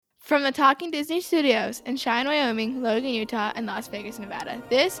From the Talking Disney Studios in Cheyenne, Wyoming, Logan, Utah, and Las Vegas, Nevada,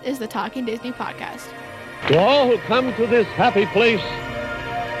 this is the Talking Disney Podcast. To all who come to this happy place,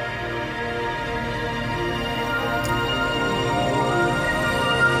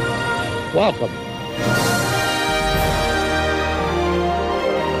 welcome.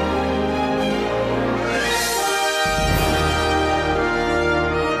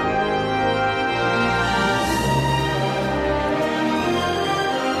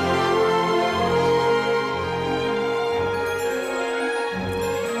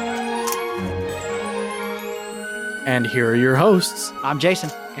 And here are your hosts. I'm Jason.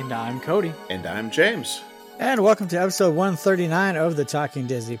 And I'm Cody. And I'm James. And welcome to episode 139 of the Talking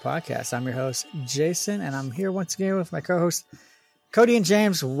Disney Podcast. I'm your host, Jason, and I'm here once again with my co-hosts, Cody and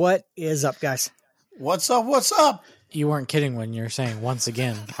James. What is up, guys? What's up? What's up? You weren't kidding when you're saying once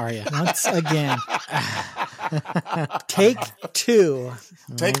again, are you? Once again. Take two.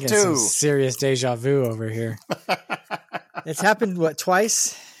 Take two. Some serious deja vu over here. It's happened,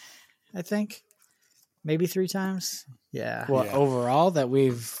 twice, I think? Maybe 3 times. Yeah. Well, overall that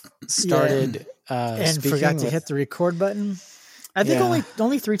we've started and forgot to hit the record button. I think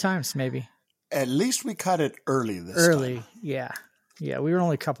only 3 times, maybe. At least we cut it early this time. Yeah. Yeah, we were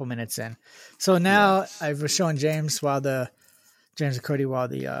only a couple minutes in. So now I was showing James and Cody while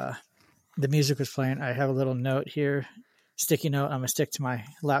the music was playing. I have a little note here, sticky note. I'm gonna stick to my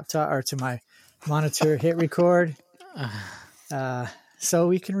laptop or to my monitor. Hit record, so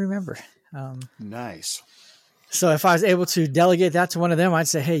we can remember. Nice. So if I was able to delegate that to one of them, I'd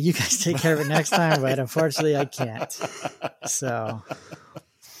say, "Hey, you guys take care of it next time." But unfortunately, I can't. So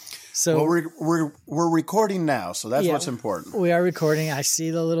well, we're recording now, so that's what's important. We are recording. I see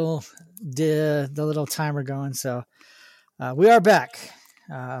the little timer going. So we are back.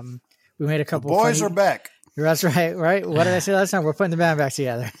 We made a couple. The boys are back. That's right. Right. What did I say last time? We're putting the band back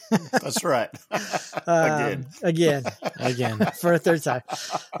together. That's right. Again. For a third time.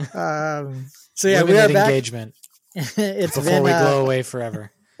 So yeah, limited we are back. Engagement. It's before been, we go away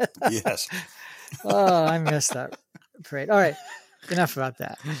forever. Yes. Oh, I missed that parade. All right. Enough about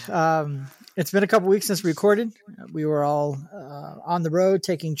that. It's been a couple weeks since we recorded. We were all on the road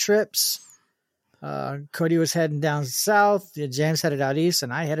taking trips. Cody was heading down south. James headed out east,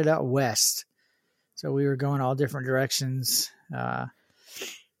 and I headed out west. So we were going all different directions. Not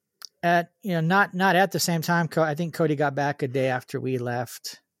at the same time. I think Cody got back a day after we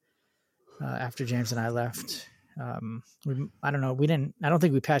left. After James and I left. I don't know. I don't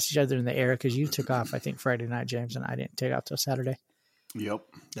think we passed each other in the air because you took off, I think, Friday night, James, and I didn't take off till Saturday. Yep,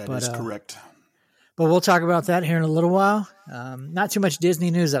 that is correct. But we'll talk about that here in a little while. Not too much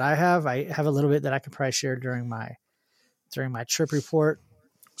Disney news that I have. I have a little bit that I can probably share during my trip report.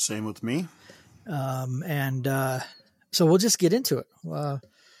 Same with me. So we'll just get into it. We're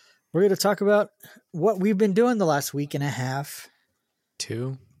going to talk about what we've been doing the last week and a half.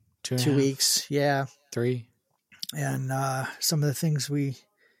 2 weeks. Yeah. 3. And some of the things we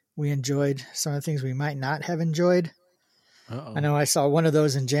enjoyed, some of the things we might not have enjoyed. Uh-oh. I know I saw one of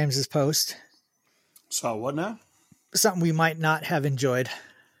those in James's post. Saw what now? Something we might not have enjoyed.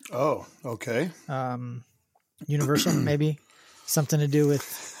 Oh, okay. Universal, maybe. Something to do with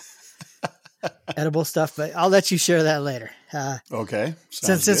edible stuff, but I'll let you share that later. Okay.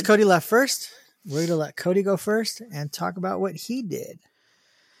 Since Cody left first, we're going to let Cody go first and talk about what he did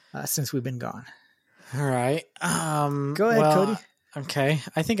since we've been gone. All right. Go ahead, Cody. Okay.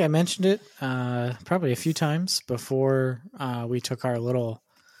 I think I mentioned it probably a few times before we took our little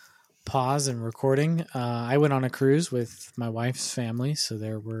pause in recording. I went on a cruise with my wife's family, so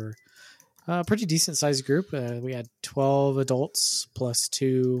there were a pretty decent sized group. We had 12 adults plus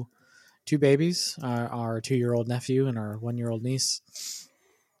two babies, our 2-year-old nephew and our 1-year-old niece.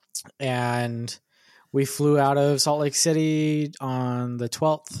 And we flew out of Salt Lake City on the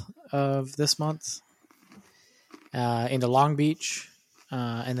 12th of this month into Long Beach.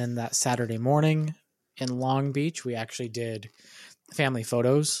 And then that Saturday morning in Long Beach, we actually did family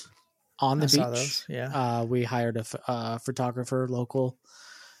photos on the beach. Saw those, yeah. We hired a photographer local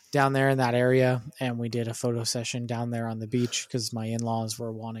down there in that area, and we did a photo session down there on the beach because my in-laws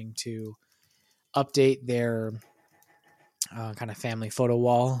were wanting to update their kind of family photo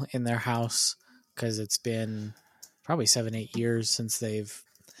wall in their house because it's been probably 7-8 years since they've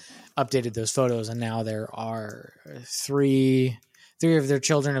updated those photos, and now there are 3 of their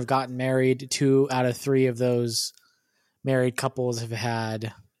children have gotten married. 2 out of 3 of those married couples have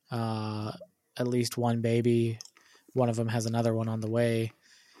had at least one baby. One of them has another one on the way.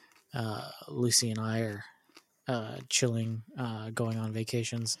 Lucy and I are chilling, going on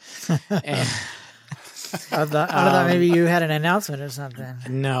vacations. And I thought maybe you had an announcement or something.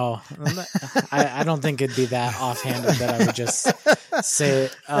 No, I don't think it'd be that offhanded that I would just say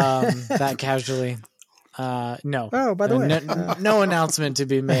it that casually. No. Oh, by the way, no announcement to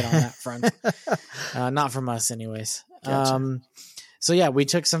be made on that front. Not from us, anyways. Gotcha. So yeah, we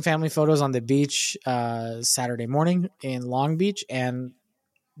took some family photos on the beach Saturday morning in Long Beach, and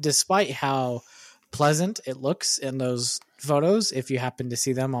despite how pleasant it looks in those photos, if you happen to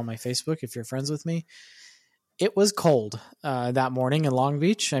see them on my Facebook, if you're friends with me, it was cold that morning in Long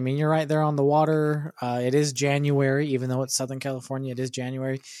Beach. I mean, you're right there on the water. It is January, even though it's Southern California, it is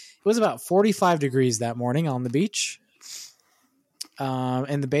January. It was about 45 degrees that morning on the beach.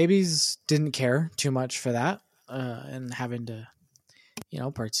 And the babies didn't care too much for that and having to,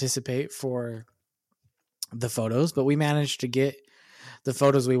 participate for the photos. But we managed to get the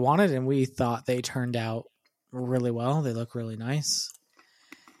photos we wanted, and we thought they turned out really well. They look really nice.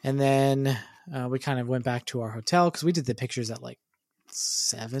 And then we kind of went back to our hotel because we did the pictures at like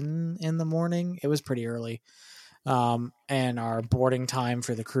 7 in the morning. It was pretty early. And our boarding time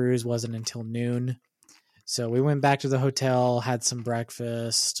for the cruise wasn't until noon. So we went back to the hotel, had some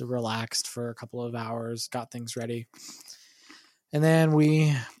breakfast, relaxed for a couple of hours, got things ready. And then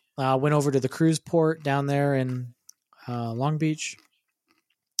we went over to the cruise port down there in Long Beach,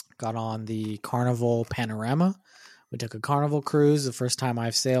 got on the Carnival Panorama. We took a Carnival cruise, the first time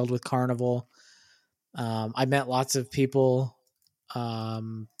I've sailed with Carnival. I met lots of people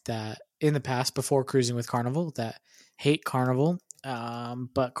that in the past, before cruising with Carnival, that hate Carnival.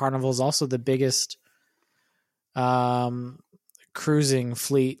 But Carnival is also the biggest cruising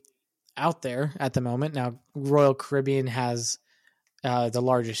fleet out there at the moment. Now, Royal Caribbean has the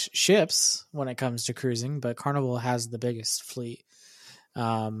largest ships when it comes to cruising, but Carnival has the biggest fleet.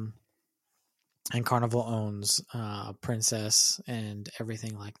 And Carnival owns Princess and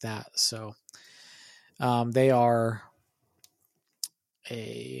everything like that. So they are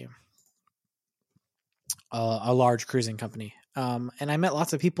a large cruising company. And I met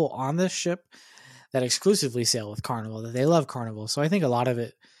lots of people on this ship that exclusively sail with Carnival, that they love Carnival. So I think a lot of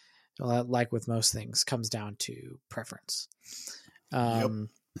it, like with most things, comes down to preference. Yep.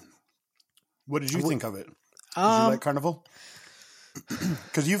 What did you think of it? Did you like Carnival?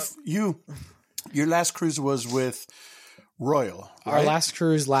 Because your last cruise was with Royal. Right? Our last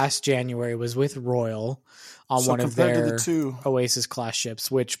cruise last January was with Royal on one of their Oasis class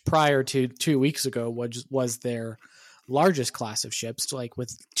ships, which prior to 2 weeks ago was their largest class of ships. Like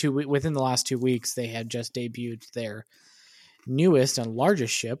within the last 2 weeks, they had just debuted their newest and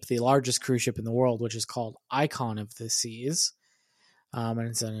largest ship, the largest cruise ship in the world, which is called Icon of the Seas. And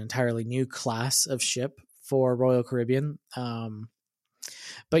it's an entirely new class of ship for Royal Caribbean.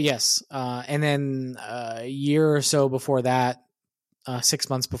 But yes, and then a year or so before that, 6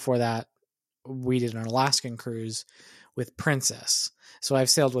 months before that, we did an Alaskan cruise with Princess. So I've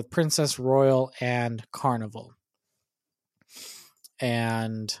sailed with Princess, Royal, and Carnival.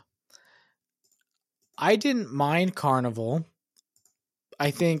 And I didn't mind Carnival.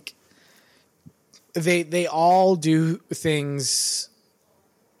 I think they all do things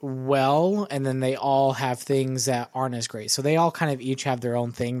well, and then they all have things that aren't as great. So they all kind of each have their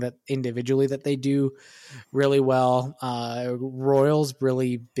own thing that individually that they do really well. Royal's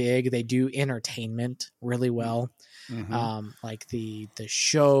really big. They do entertainment really well. Mm-hmm. Like the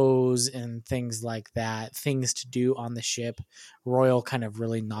shows and things like that, things to do on the ship. Royal kind of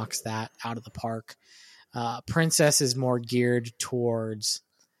really knocks that out of the park. Princess is more geared towards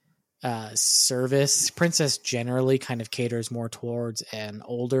service. Princess generally kind of caters more towards an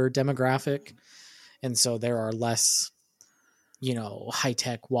older demographic, and so there are less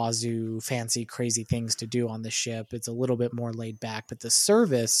high-tech wazoo fancy crazy things to do on the ship. It's a little bit more laid back, but the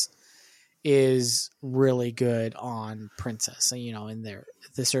service is really good on Princess. In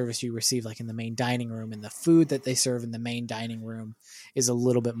the service you receive, like in the main dining room, and the food that they serve in the main dining room is a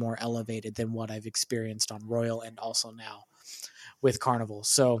little bit more elevated than what I've experienced on Royal and also now with Carnival.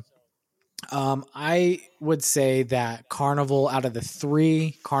 So I would say that Carnival, out of the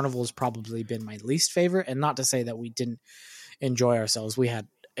three, Carnival has probably been my least favorite. And not to say that we didn't enjoy ourselves. We had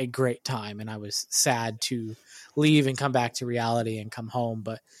a great time, and I was sad to leave and come back to reality and come home.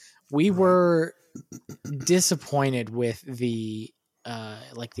 But we were disappointed with the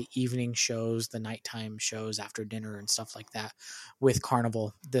evening shows, the nighttime shows after dinner and stuff like that with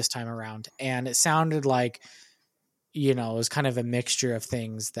Carnival this time around. And it sounded like, it was kind of a mixture of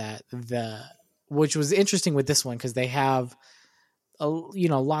things which was interesting with this one, because they have,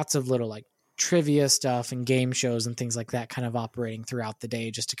 lots of little like trivia stuff and game shows and things like that kind of operating throughout the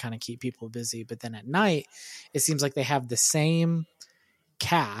day just to kind of keep people busy. But then at night, it seems like they have the same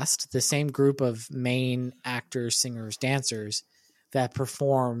cast, the same group of main actors, singers, dancers that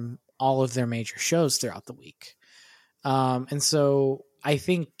perform all of their major shows throughout the week. And so I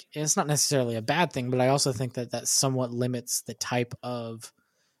think it's not necessarily a bad thing, but I also think that somewhat limits the type of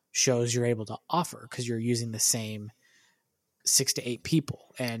shows you're able to offer because you're using the same 6 to 8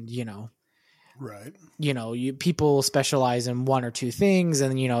 people. And, Right. People specialize in one or two things,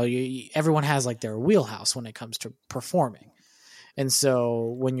 and, everyone has like their wheelhouse when it comes to performing. And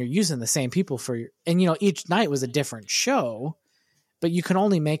so when you're using the same people each night was a different show, but you can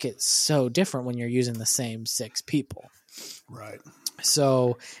only make it so different when you're using the same 6 people. Right.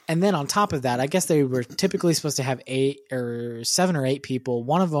 So, and then on top of that, I guess they were typically supposed to have 7 or 8 people.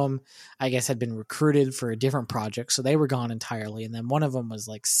 One of them, I guess, had been recruited for a different project, so they were gone entirely. And then one of them was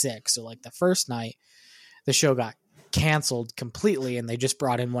like sick. So like the first night, the show got canceled completely, and they just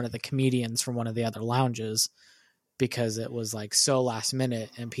brought in one of the comedians from one of the other lounges because it was like so last minute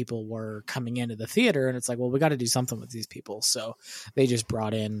and people were coming into the theater, and it's like, well, we got to do something with these people. So they just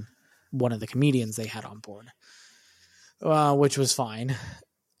brought in one of the comedians they had on board. Which was fine.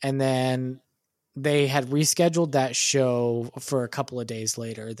 And then they had rescheduled that show for a couple of days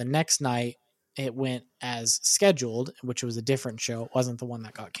later. The next night it went as scheduled, which was a different show. It wasn't the one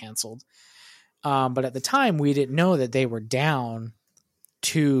that got canceled. But at the time we didn't know that they were down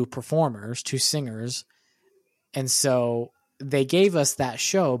 2 performers, 2 singers. And so they gave us that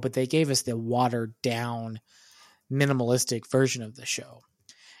show, but they gave us the watered down minimalistic version of the show.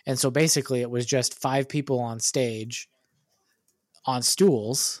 And so basically it was just 5 people on stage on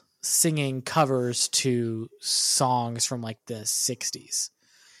stools singing covers to songs from like the 60s,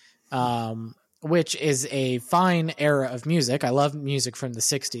 which is a fine era of music. I love music from the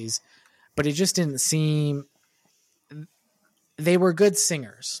 60s, but it just didn't seem, they were good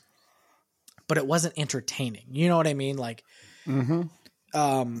singers, but it wasn't entertaining. You know what I mean? Like,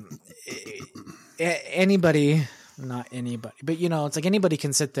 anybody, not anybody, but it's like anybody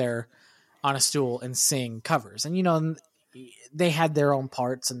can sit there on a stool and sing covers, and they had their own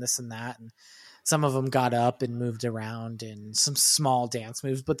parts and this and that, and some of them got up and moved around and some small dance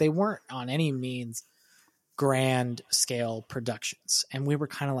moves, but they weren't on any means grand scale productions. And we were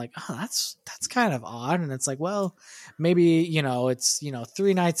kind of like, oh, that's kind of odd. And it's like, well, maybe, it's,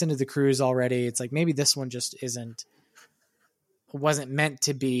 3 nights into the cruise already. It's like, maybe this one just wasn't meant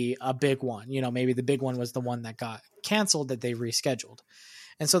to be a big one. Maybe the big one was the one that got canceled that they rescheduled.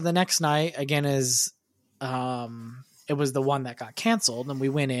 And so the next night again it was the one that got canceled, and we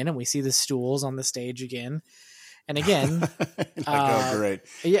went in and we see the stools on the stage again. And again, great.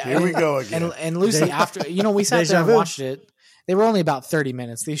 Yeah, here we go again. And Lucy, after, we sat there and watched it. They were only about 30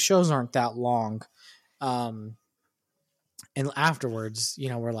 minutes. These shows aren't that long. And afterwards,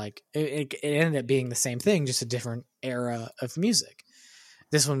 we're like, it ended up being the same thing, just a different era of music.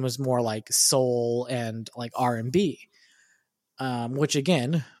 This one was more like soul and like R&B, which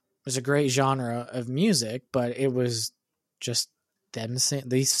again was a great genre of music, but it was just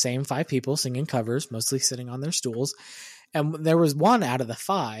these same 5 people singing covers, mostly sitting on their stools. And there was 1 out of the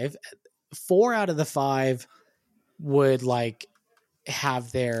 5, 4 out of the 5 would like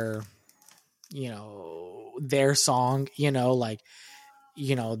have their, their song,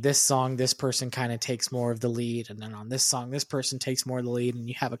 this song, this person kind of takes more of the lead. And then on this song, this person takes more of the lead. And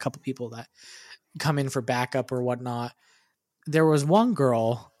you have a couple people that come in for backup or whatnot. There was one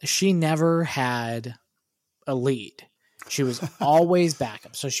girl, she never had a lead. She was always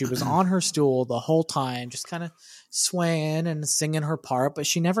backup. So she was on her stool the whole time, just kind of swaying and singing her part, but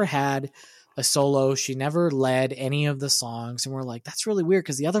she never had a solo. She never led any of the songs. And we're like, that's really weird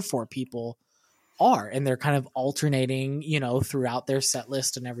because the other 4 people are, and they're kind of alternating, throughout their set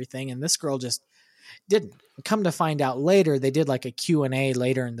list and everything. And this girl just didn't. Come to find out later, they did like a Q&A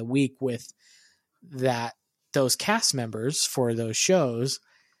later in the week with those cast members for those shows.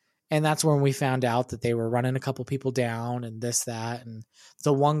 And that's when we found out that they were running a couple people down and this, that. And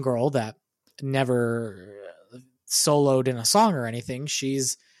the one girl that never soloed in a song or anything,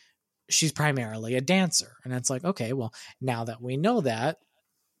 she's primarily a dancer. And it's like, okay, well, now that we know that,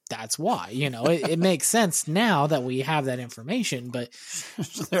 that's why, it makes sense now that we have that information. But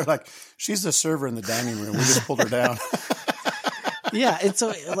they're like, she's the server in the dining room. We just pulled her down. Yeah, and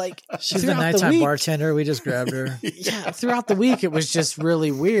so like she's the nighttime bartender. We just grabbed her. Yeah, throughout the week it was just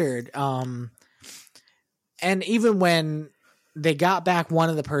really weird. And even when they got back one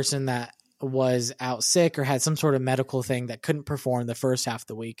of the person that was out sick or had some sort of medical thing that couldn't perform the first half of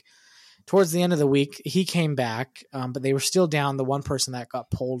the week, towards the end of the week he came back, but they were still down the one person that got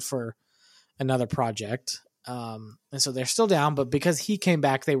pulled for another project. And so they're still down, but because he came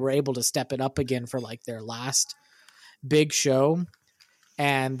back, they were able to step it up again for like their last big show.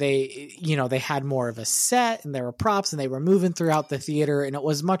 and they had more of a set, and there were props, and they were moving throughout the theater, and it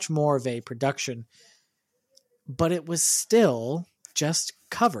was much more of a production, but it was still just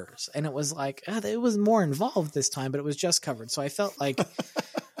covers. And it was like, it was more involved this time, but it was just covered. So I felt like,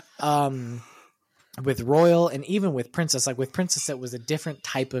 with Royal and even with Princess, like with Princess, it was a different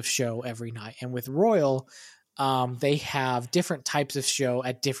type of show every night. And with Royal, they have different types of show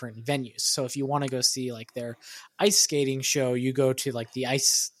at different venues. So if you want to go see like their ice skating show, you go to like the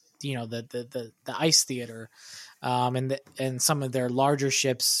ice, the ice theater. And some of their larger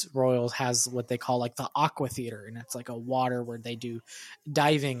ships, Royal has what they call like the aqua theater. And it's like a water where they do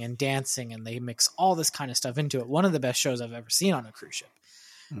diving and dancing, and they mix all this kind of stuff into it. One of the best shows I've ever seen on a cruise ship.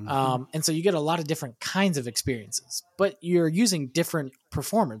 And so you get a lot of different kinds of experiences, but you're using different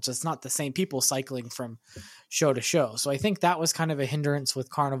performers. It's not the same people cycling from show to show. So I think that was kind of a hindrance with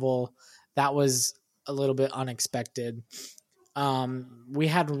Carnival. That was a little bit unexpected. We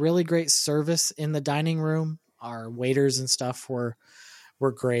had really great service in the dining room. Our waiters and stuff were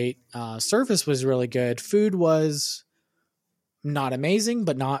great. Service was really good. Food was not amazing,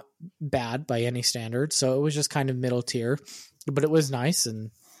 but not bad by any standard. So it was just kind of middle tier, but it was nice.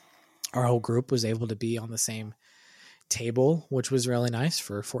 And our whole group was able to be on the same table, which was really nice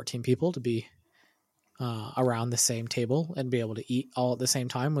for 14 people to be around the same table and be able to eat all at the same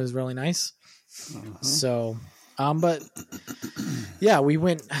time was really nice. So, but yeah, we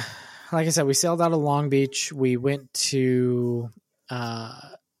went, like I said, we sailed out of Long Beach. We went to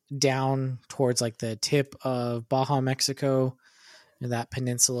down towards like the tip of Baja, Mexico, and that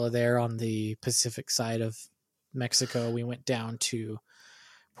peninsula there on the Pacific side of Mexico. We went down to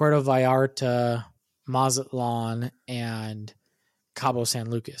Puerto Vallarta, Mazatlan, and Cabo San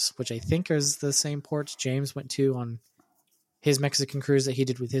Lucas, which I think is the same ports James went to on his Mexican cruise that he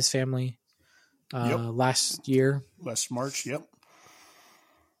did with his family last year. Last March, yep.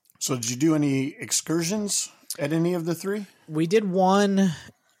 So did you do any excursions at any of the three? We did one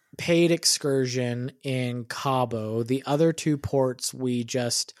paid excursion in Cabo. The other two ports, we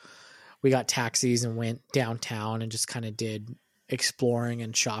got taxis and went downtown and just kind of did exploring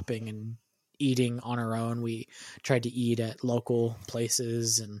and shopping and eating on our own. We tried to eat at local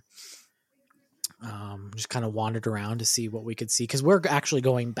places and just kind of wandered around to see what we could see, because we're actually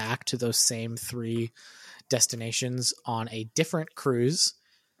going back to those same three destinations on a different cruise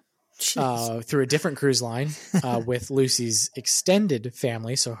through a different cruise line with Lucy's extended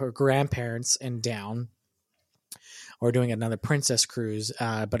family, so her grandparents and down. We're doing another Princess cruise,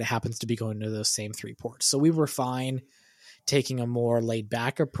 but it happens to be going to those same three ports. So we were fine taking a more laid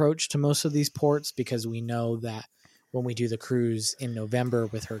back approach to most of these ports, because we know that when we do the cruise in November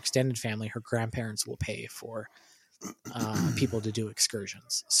with her extended family, her grandparents will pay for people to do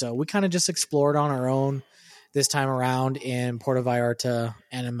excursions. So we kind of just explored on our own this time around in Puerto Vallarta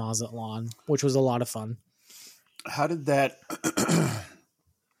and in Mazatlan, which was a lot of fun. How did that,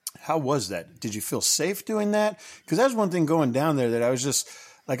 how was that? Did you feel safe doing that? Because that's one thing going down there that I was just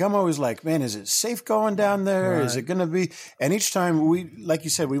like, I'm always like, man, is it safe going down there? Right. Is it going to be? And each time we, like you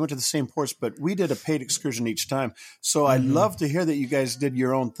said, we went to the same ports, but we did a paid excursion each time. So I'd love to hear that you guys did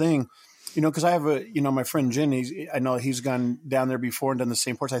your own thing, because I have my friend Jen, I know he's gone down there before and done the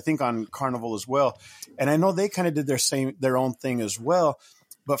same ports, I think on Carnival as well. And I know they kind of did their own thing as well.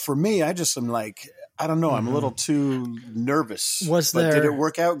 But for me, I just am like, I don't know. I'm a little too nervous. Did it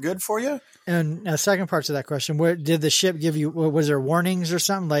work out good for you? And second part to that question, where did the ship give you, was there warnings or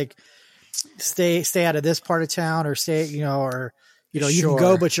something like stay out of this part of town, or stay, you can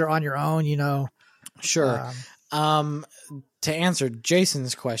go, but you're on your own, Sure. To answer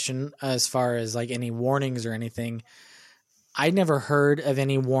Jason's question, as far as like any warnings or anything, I never heard of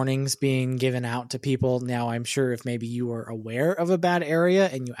any warnings being given out to people. Now, I'm sure if maybe you were aware of a bad area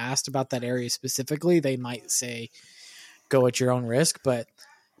and you asked about that area specifically, they might say, go at your own risk. But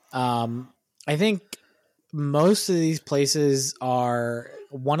I think most of these places are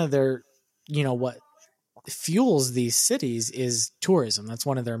one of their, what fuels these cities is tourism. That's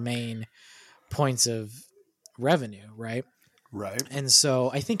one of their main points of revenue, right? Right. And so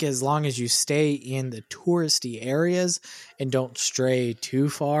I think as long as you stay in the touristy areas and don't stray too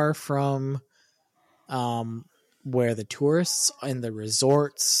far from where the tourists and the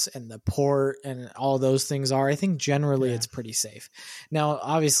resorts and the port and all those things are, I think generally it's pretty safe. Now,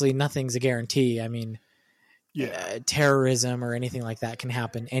 obviously nothing's a guarantee. I mean, terrorism or anything like that can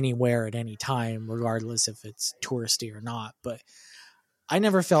happen anywhere at any time, regardless if it's touristy or not. But I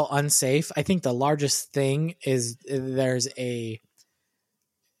never felt unsafe. I think the largest thing is there's a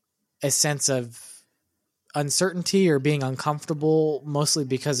sense of uncertainty or being uncomfortable, mostly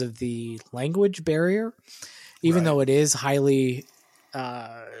because of the language barrier. Even though it is highly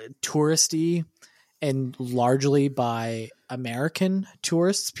touristy and largely by American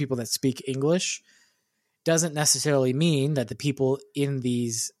tourists, people that speak English, doesn't necessarily mean that the people in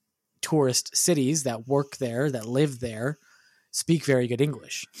these tourist cities that work there, that live there, speak very good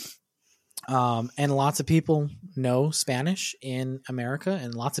English. And lots of people know Spanish in America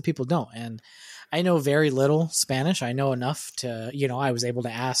and lots of people don't. And I know very little Spanish. I know enough to, I was able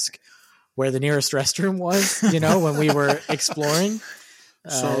to ask where the nearest restroom was, when we were exploring.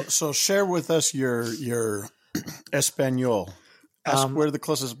 So share with us your Espanol. Ask where the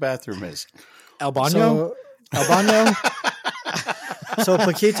closest bathroom is. El Baño? El Baño. So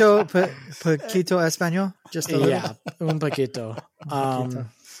poquito español, just a little. Yeah, un poquito.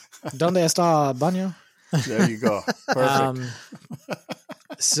 ¿Dónde está baño? There you go. Perfect.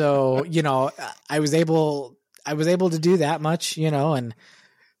 So I was able to do that much, and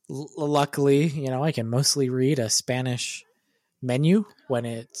luckily, I can mostly read a Spanish menu when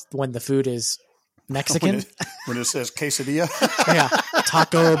the food is Mexican. When it says quesadilla. Yeah.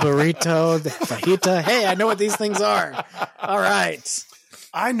 Taco, burrito, fajita. Hey, I know what these things are. All right.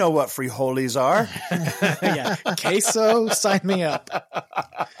 I know what frijoles are. Yeah. Queso, sign me up.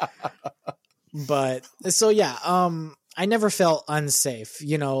 But so, yeah, I never felt unsafe.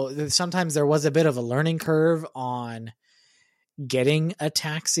 Sometimes there was a bit of a learning curve on getting a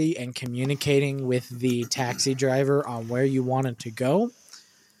taxi and communicating with the taxi driver on where you wanted to go.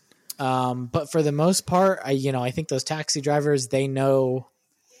 But for the most part, I think those taxi drivers, they know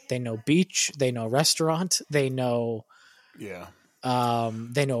beach, they know restaurant, they know,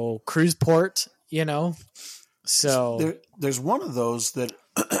 they know cruise port, so there's one of those that,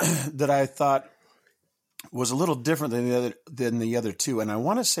 that I thought was a little different than the other two. And I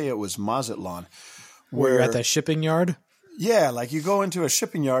want to say it was Mazatlan, where you're at the shipping yard. Yeah, like you go into a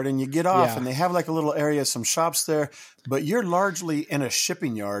shipping yard and you get off and they have like a little area, some shops there, but you're largely in a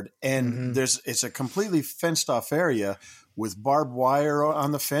shipping yard and it's a completely fenced off area with barbed wire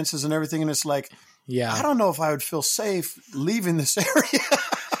on the fences and everything. And it's like, I don't know if I would feel safe leaving this area.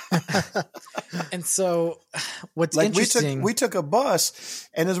 And so what's like interesting, we took a bus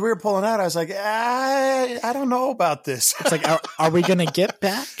and as we were pulling out, I was like, I don't know about this. It's like, are we going to get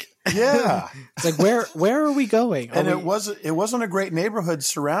back? Yeah. It's like, where are we going? It wasn't a great neighborhood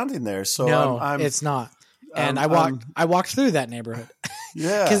surrounding there. So no, it's not. And I walked through that neighborhood.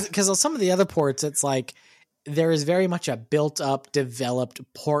 Yeah. Cause some of the other ports, it's like, there is very much a built up, developed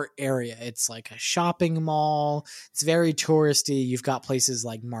port area. It's like a shopping mall. It's very touristy. You've got places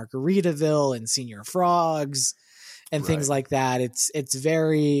like Margaritaville and Senior Frogs and things like that. It's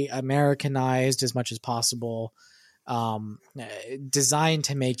very Americanized as much as possible. Designed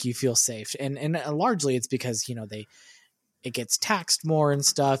to make you feel safe, and largely it's because it gets taxed more and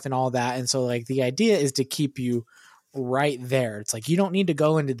stuff and all that, and so like the idea is to keep you right there. It's like you don't need to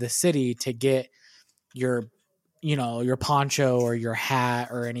go into the city to get your poncho or your hat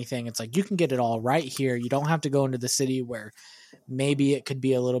or anything. It's like you can get it all right here. You don't have to go into the city where maybe it could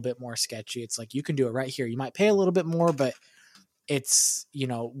be a little bit more sketchy. It's like you can do it right here. You might pay a little bit more, but it's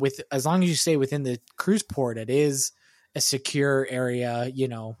with as long as you stay within the cruise port, it is a secure area,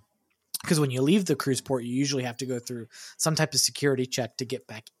 because when you leave the cruise port, you usually have to go through some type of security check to get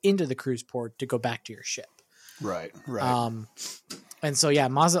back into the cruise port to go back to your ship. Right. And so,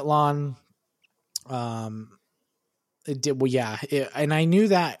 Mazatlan, it did, and I knew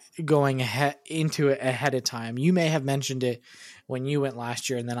that going into it ahead of time. You may have mentioned it when you went last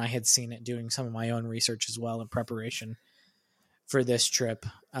year, and then I had seen it doing some of my own research as well in preparation for this trip.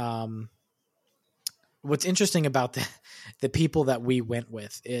 What's interesting about the people that we went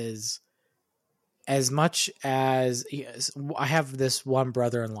with is, as much as I have this one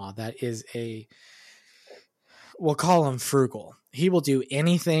brother-in-law that is we'll call him frugal. He will do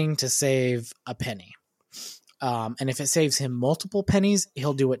anything to save a penny. And if it saves him multiple pennies,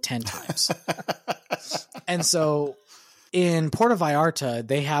 he'll do it 10 times. And so in Puerto Vallarta,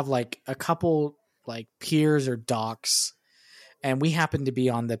 they have like a couple like piers or docks. And we happened to be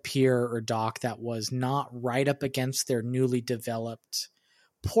on the pier or dock that was not right up against their newly developed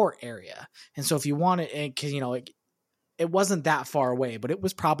port area. And so if you wanted, because, it wasn't that far away, but it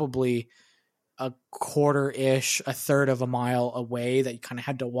was probably a quarter-ish, a third of a mile away that you kind of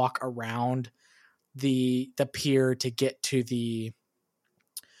had to walk around the pier to get to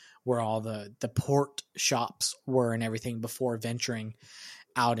where all the port shops were and everything before venturing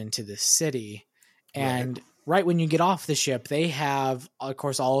out into the city. And right when you get off the ship, they have, of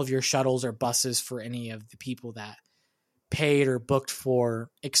course, all of your shuttles or buses for any of the people that paid or booked for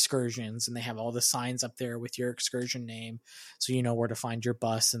excursions, and they have all the signs up there with your excursion name, so you know where to find your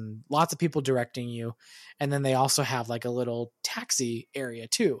bus, and lots of people directing you. And then they also have like a little taxi area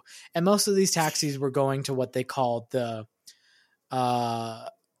too. And most of these taxis were going to what they called the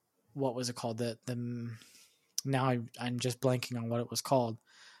what was it called? Now I'm just blanking on what it was called.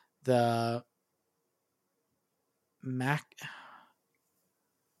 The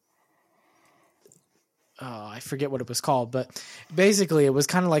I forget what it was called, but basically it was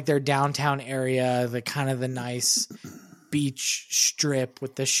kind of like their downtown area, the kind of the nice beach strip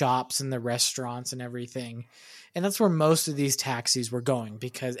with the shops and the restaurants and everything. And that's where most of these taxis were going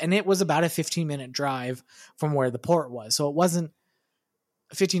and it was about a 15-minute drive from where the port was. So it wasn't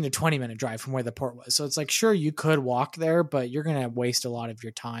a 15 to 20-minute drive from where the port was. So it's like, sure, you could walk there, but you're going to waste a lot of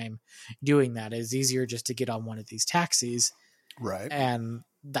your time doing that. It's easier just to get on one of these taxis. Right. And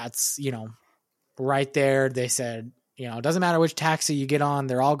that's, right there, they said, it doesn't matter which taxi you get on,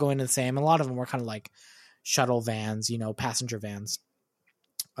 they're all going to the same. And a lot of them were kind of like shuttle vans, passenger vans.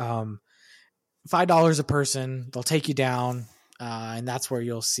 $5 a person, they'll take you down, and that's where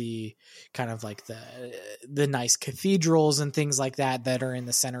you'll see kind of like the nice cathedrals and things like that are in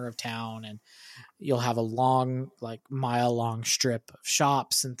the center of town. And you'll have a long, like mile-long strip of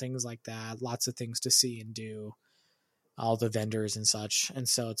shops and things like that. Lots of things to see and do, all the vendors and such. And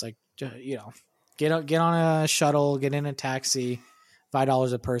so it's like, get on a shuttle, get in a taxi,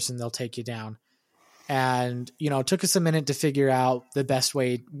 $5 a person, they'll take you down. And, it took us a minute to figure out the best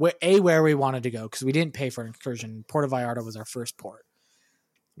way, where we wanted to go, because we didn't pay for an excursion. Puerto Vallarta was our first port.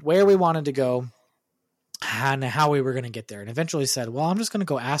 Where we wanted to go and how we were going to get there. And eventually said, well, I'm just going to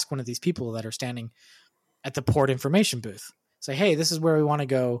go ask one of these people that are standing at the port information booth. Say, hey, this is where we want to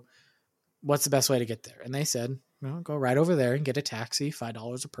go. What's the best way to get there? And they said, go right over there and get a taxi,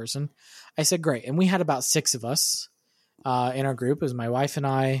 $5 a person. I said, great. And we had about 6 of us in our group. It was my wife and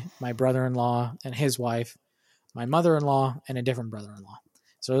I, my brother-in-law and his wife, my mother-in-law, and a different brother-in-law.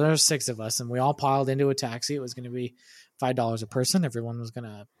 So there's 6 of us, and we all piled into a taxi. It was going to be $5 a person. Everyone was going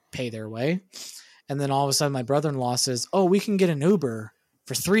to pay their way. And then all of a sudden, my brother-in-law says, oh, we can get an Uber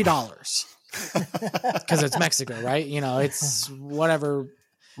for $3. Because it's Mexico, right? It's whatever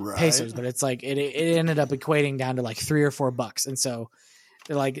pesos, but it's like it ended up equating down to like $3 or $4. And so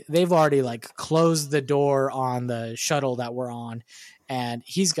they've already like closed the door on the shuttle that we're on, and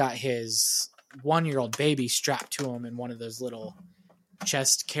he's got his 1-year-old baby strapped to him in one of those little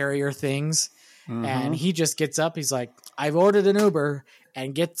chest carrier things. Mm-hmm. And he just gets up. He's like, I've ordered an Uber,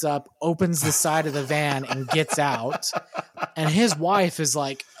 and gets up, opens the side of the van and gets out. And his wife is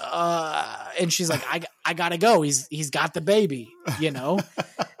like, and she's like, I gotta go. He's got the baby,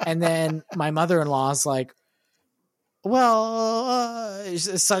 And then my mother-in-law is like, well,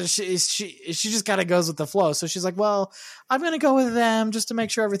 so she just kind of goes with the flow. So she's like, well, I'm going to go with them just to make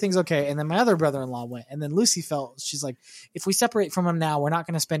sure everything's okay. And then my other brother-in-law went. And then Lucy she's like, if we separate from him now, we're not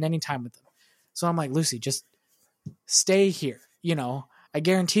going to spend any time with them. So I'm like, Lucy, just stay here. I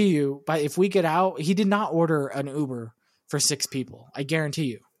guarantee you, but if we get out, he did not order an Uber for 6 people. I guarantee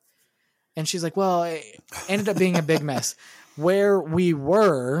you. And she's like, well, it ended up being a big mess. Where we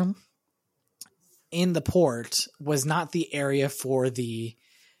were in the port was not the area for the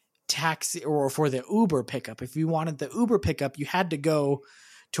taxi or for the Uber pickup. If you wanted the Uber pickup, you had to go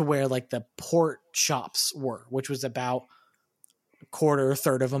to where like the port shops were, which was about a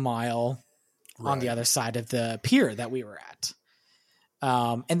third of a mile on the other side of the pier that we were at.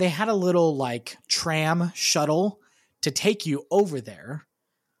 And they had a little like tram shuttle to take you over there.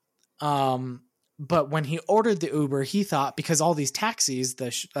 But when he ordered the Uber, he thought because all these taxis,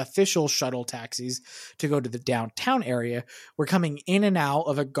 the official shuttle taxis to go to the downtown area, were coming in and out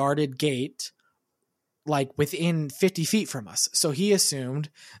of a guarded gate, like within 50 feet from us. So he assumed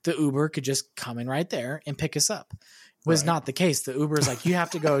the Uber could just come in right there and pick us up. Was not the case. The Uber is like, you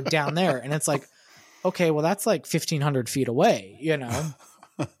have to go down there. And it's like, okay, well, that's like 1,500 feet away,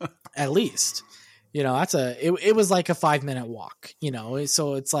 at least. It was like a 5-minute walk,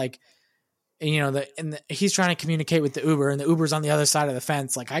 so it's like, he's trying to communicate with the Uber, and the Uber's on the other side of the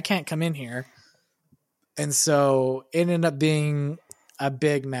fence. Like, I can't come in here. And so it ended up being a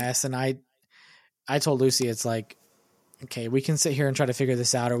big mess. And I told Lucy, it's like, okay, we can sit here and try to figure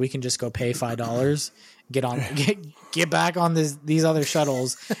this out, or we can just go pay $5, get back on these other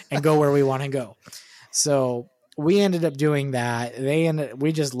shuttles and go where we want to go. So we ended up doing that.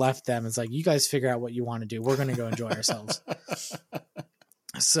 We just left them. It's like, you guys figure out what you want to do. We're going to go enjoy ourselves.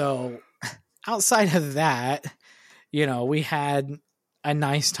 So outside of that, we had a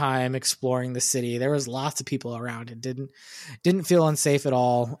nice time exploring the city. There was lots of people around. It didn't feel unsafe at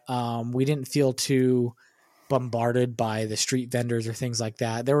all. We didn't feel too bombarded by the street vendors or things like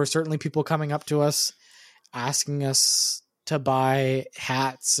that. There were certainly people coming up to us asking us to buy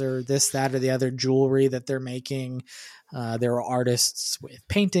hats or this, that, or the other jewelry that they're making. There were artists with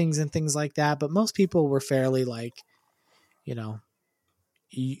paintings and things like that, but most people were fairly like, you know,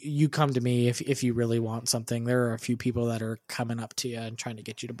 you come to me if you really want something. There are a few people that are coming up to you and trying to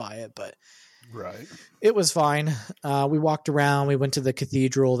get you to buy it, but Right. it was fine. We walked around. We went to the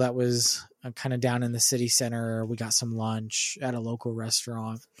cathedral that was kind of down in the city center. We got some lunch at a local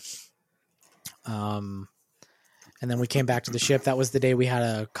restaurant. And then we came back to the ship. That was the day we had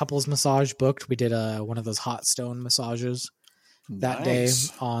a couples massage booked. We did one of those hot stone massages that day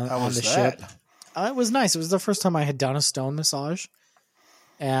on the ship. It was nice. It was the first time I had done a stone massage,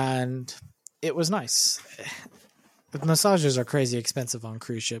 and it was nice. The massages are crazy expensive on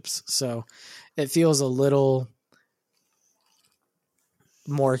cruise ships, so it feels a little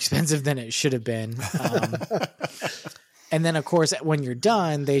more expensive than it should have been. And then, of course, when you're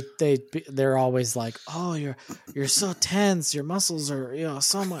done, they're always like, "Oh, you're so tense. Your muscles are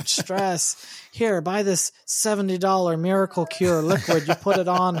so much stress. Here, buy this $70 Miracle Cure liquid. You put it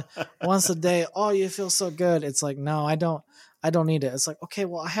on once a day. Oh, you feel so good." It's like, no, I don't need it. It's like, okay,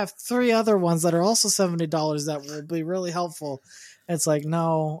 well, I have 3 other ones that are also $70 that will be really helpful. And it's like,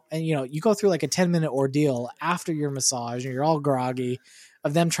 no, and you go through like a 10-minute ordeal after your massage, and you're all groggy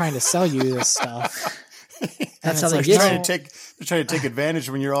of them trying to sell you this stuff. That's how they They're get trying you. to take advantage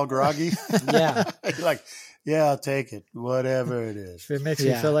when you're all groggy. Yeah. You're like, yeah, I'll take it, whatever it is. If it makes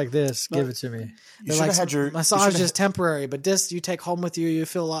me feel like this, give it to me. You should have had your massage is temporary, but this you take home with you. You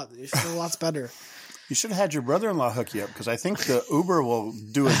feel lots better. You should have had your brother-in-law hook you up, because I think the Uber will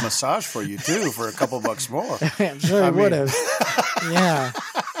do a massage for you too for a couple bucks more. I'm sure he would have. Yeah.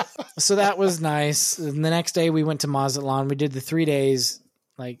 So that was nice. And the next day we went to Mazatlan. We did the 3 days,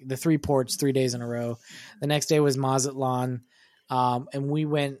 like the 3 ports, 3 days in a row. The next day was Mazatlan. And we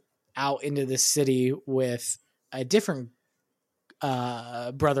went out into the city with a different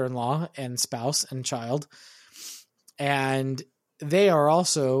brother-in-law and spouse and child. And they are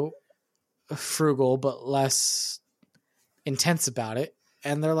also frugal, but less intense about it.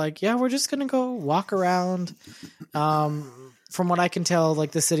 And they're like, yeah, we're just going to go walk around. From what I can tell,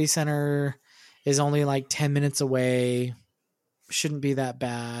 like the city center is only like 10 minutes away. Shouldn't be that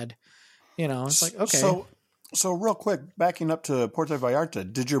bad. It's like, okay. So real quick, backing up to Puerto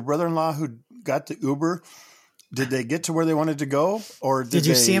Vallarta, did your brother-in-law who got the Uber, did they get to where they wanted to go? Or did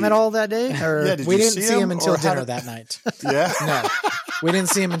you see him at all that day? Or yeah, we didn't see him until dinner that night. Yeah? No, we didn't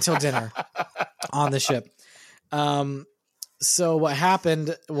see him until dinner on the ship. So what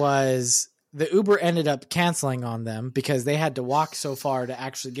happened was the Uber ended up canceling on them because they had to walk so far to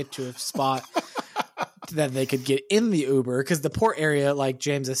actually get to a spot that they could get in the Uber, because the port area, like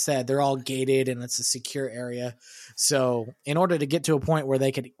James has said, they're all gated and it's a secure area. So in order to get to a point where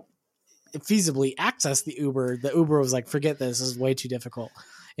they could feasibly access the Uber was like, forget this is way too difficult.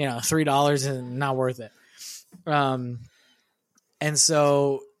 $3 is not worth it. And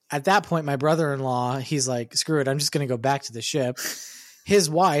so at that point, my brother-in-law, he's like, screw it, I'm just going to go back to the ship. His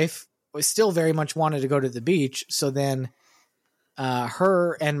wife was still very much wanted to go to the beach. So then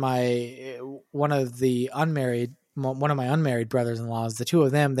her and one of my unmarried brothers-in-laws, the two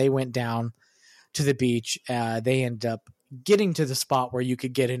of them, they went down to the beach. They ended up getting to the spot where you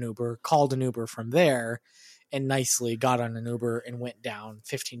could get an Uber, called an Uber from there, and nicely got on an Uber and went down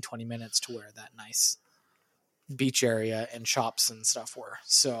 15-20 minutes to where that nice beach area and shops and stuff were.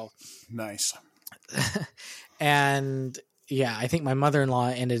 So nice. And yeah, I think my mother-in-law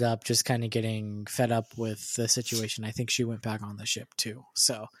ended up just kind of getting fed up with the situation. I think she went back on the ship too.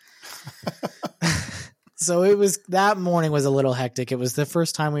 So, so that morning was a little hectic. It was the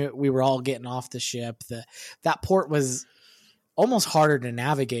first time we were all getting off the ship. That port was almost harder to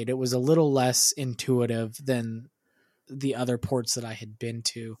navigate. It was a little less intuitive than the other ports that I had been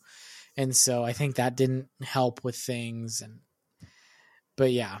to. And so I think that didn't help with things.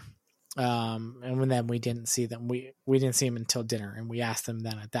 But yeah. And then we didn't see them. We didn't see them until dinner, and we asked them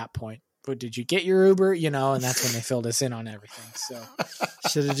then at that point, but did you get your Uber? And that's when they filled us in on everything. So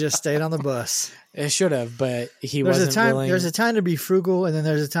should have just stayed on the bus. It should have, but wasn't willing. There's a time to be frugal, and then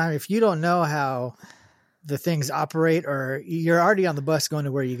there's a time if you don't know how the things operate, or you're already on the bus going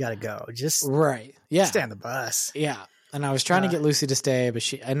to where you got to go. Just stay on the bus. Yeah. And I was trying to get Lucy to stay,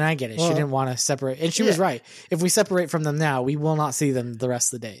 but and I get it. She didn't want to separate. And she was right. If we separate from them now, we will not see them the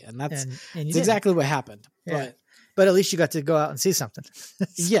rest of the day. And that's exactly what happened. Yeah. But at least you got to go out and see something.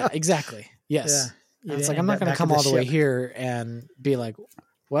 Yeah, exactly. Yes. Yeah. It's like, I'm not going to come all the way here and be like,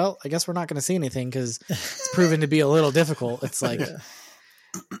 well, I guess we're not going to see anything because it's proven to be a little difficult. It's like,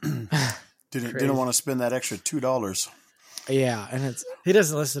 Didn't want to spend that extra $2. Yeah, and he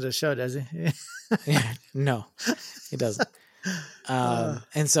doesn't listen to the show, does he? yeah, no, he doesn't.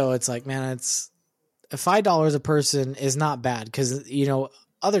 And so it's like, man, it's $5 a person is not bad because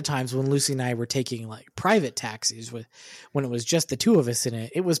other times when Lucy and I were taking like private taxis when it was just the two of us in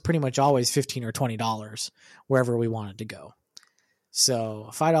it was pretty much always $15 or $20 wherever we wanted to go. So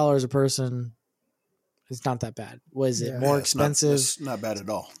 $5 a person is not that bad. Was it more expensive? It's not bad at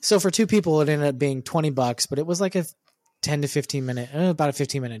all. So for two people, it ended up being $20, but it was like a 10 to 15 minute, about a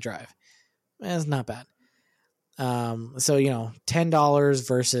 15-minute drive. It's not bad. So, $10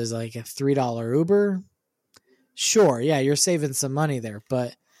 versus like a $3 Uber. Sure. Yeah. You're saving some money there,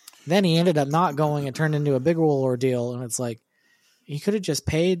 but then he ended up not going. It turned into a big old ordeal. And it's like, you could have just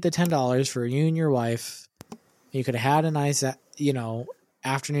paid the $10 for you and your wife. You could have had a nice,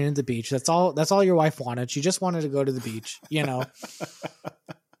 afternoon at the beach. That's all your wife wanted. She just wanted to go to the beach,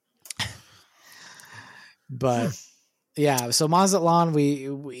 But yeah, so Mazatlan,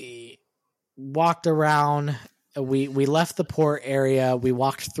 we walked around. We left the port area. We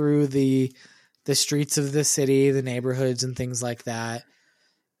walked through the streets of the city, the neighborhoods and things like that,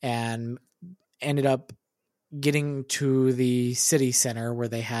 and ended up getting to the city center where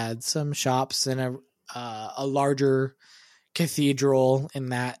they had some shops and a larger cathedral in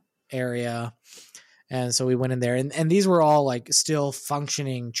that area. And so we went in there and these were all like still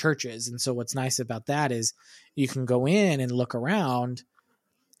functioning churches. And so what's nice about that is you can go in and look around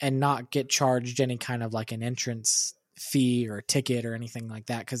and not get charged any kind of like an entrance fee or ticket or anything like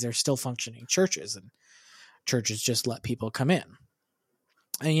that, because they're still functioning churches and churches just let people come in.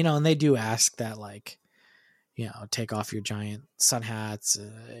 And, and they do ask that, like, take off your giant sun hats,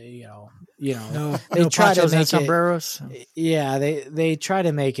 they try to make sombreros. Yeah. They try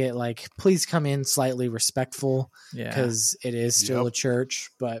to make it like, please come in slightly respectful because it is still a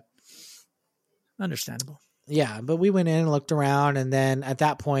church, but understandable. Yeah. But we went in and looked around. And then at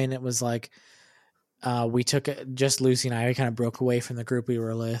that point it was like, we took just Lucy and I, we kind of broke away from the group we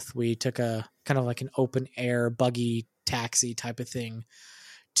were with. We took a kind of like an open air buggy taxi type of thing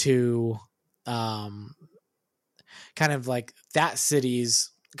to, kind of like that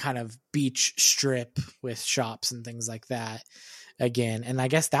city's kind of beach strip with shops and things like that again. And I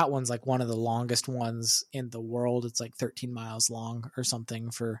guess that one's like one of the longest ones in the world. It's like 13 miles long or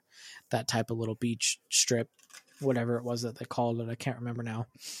something for that type of little beach strip, whatever it was that they called it. I can't remember now.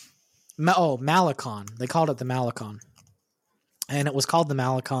 Malecon. They called it the Malecon. And it was called the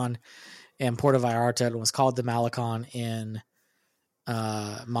Malecon in Puerto Vallarta. It was called the Malecon in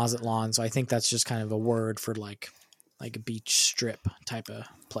Mazatlan. So I think that's just kind of a word for like a beach strip type of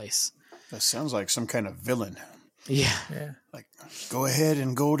place. That sounds like some kind of villain. Yeah. Like, go ahead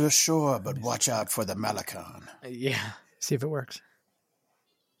and go to shore, but watch out for the Malecon. Yeah. See if it works.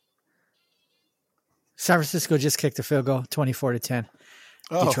 San Francisco just kicked a field goal, 24-10.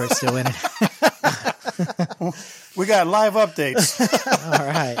 Oh. Detroit's still in it. We got live updates. All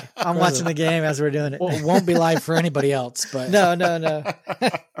right. I'm watching the game as we're doing it. Well, it won't be live for anybody else, but No.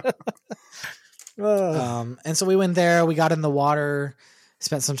 And so we went there, we got in the water,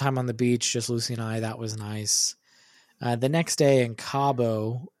 spent some time on the beach, just Lucy and I. That was nice. The next day in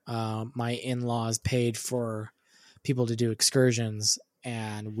Cabo, my in-laws paid for people to do excursions,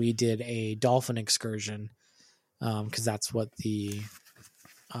 and we did a dolphin excursion because that's what the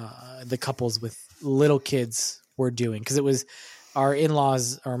couples with little kids were doing, because it was our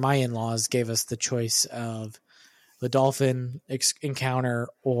in-laws, or my in-laws, gave us the choice of the dolphin encounter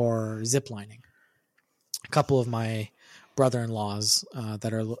or ziplining. A couple of my brother-in-laws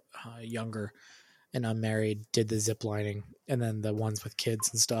that are younger and unmarried did the ziplining, and then the ones with kids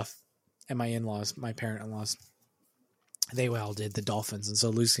and stuff, and my in-laws, my parent-in-laws, they all did the dolphins. And so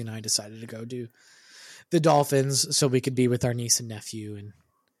Lucy and I decided to go do the dolphins so we could be with our niece and nephew and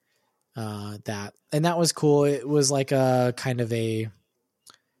that was cool. It was like a kind of a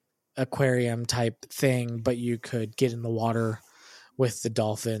aquarium type thing, but you could get in the water with the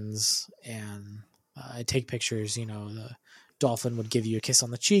dolphins and take pictures. The dolphin would give you a kiss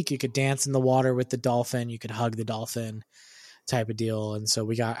on the cheek. You could dance in the water with the dolphin. You could hug the dolphin type of deal. And so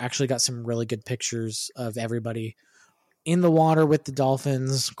we actually got some really good pictures of everybody in the water with the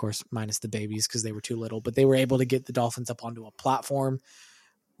dolphins, of course, minus the babies because they were too little, but they were able to get the dolphins up onto a platform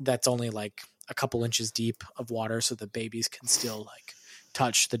that's only like a couple inches deep of water, so the babies can still like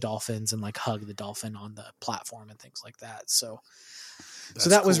touch the dolphins and like hug the dolphin on the platform and things like that. So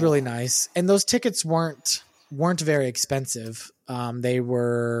that was really nice. And those tickets weren't very expensive. They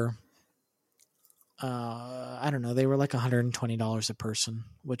were, I don't know, they were like $120 a person,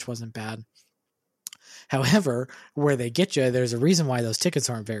 which wasn't bad. However, where they get you, there's a reason why those tickets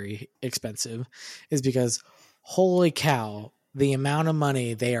aren't very expensive, is because holy cow, the amount of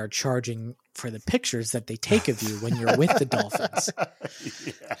money they are charging for the pictures that they take of you when you're with the dolphins.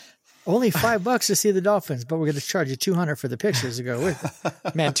 Yeah. Only $5 to see the dolphins, but we're going to charge you $200 for the pictures to go with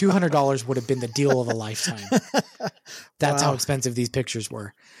it. Man, $200 would have been the deal of a lifetime. That's how Wow. expensive these pictures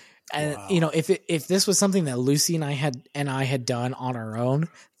were. And Wow. if this was something that Lucy and I had done on our own,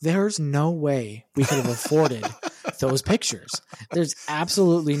 there's no way we could have afforded those pictures. There's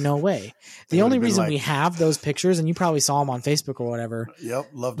absolutely no way. They The would only have been reason like- we have those pictures, and you probably saw them on Facebook or whatever. Yep,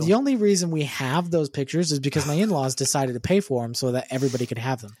 loved them. The only reason we have those pictures is because my in-laws decided to pay for them so that everybody could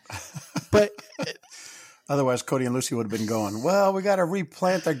have them. But Otherwise, Cody and Lucy would have been going, well, we got to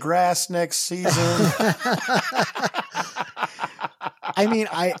replant the grass next season. I mean,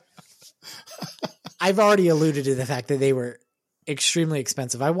 I've already alluded to the fact that they were extremely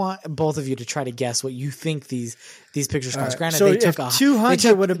expensive. I want both of you to try to guess what you think these pictures cost. right. Granted, So they if took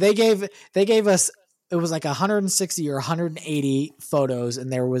 200 would have- they gave us, it was like 160 or 180 photos,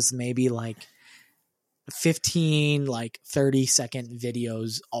 and there was maybe like 15 like 30-second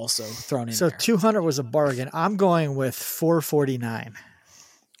videos also thrown in So there. 200 was a bargain. I'm going with 449.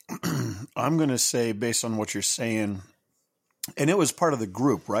 I'm going to say, based on what you're saying, and it was part of the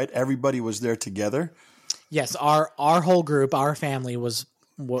group, right? Everybody was there together. Yes, our whole group, our family was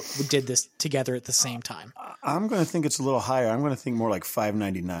what did this together at the same time. I'm going to think it's a little higher. I'm going to think more like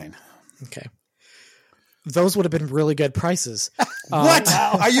 $5.99. Okay. Those would have been really good prices. What?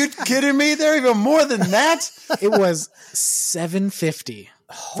 Are you kidding me? They're even more than that? It was $750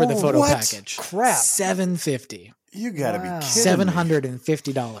 for the photo what? package. Crap. $750. You got to Wow. be kidding me.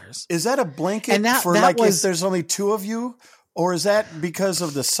 $750. Is that a blanket And that- for that like was- if there's only two of you? Or is that because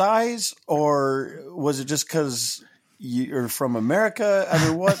of the size? Or was it just because you're from America? I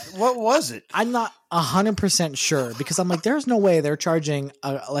mean, what was it? I'm not 100% sure because I'm like, there's no way they're charging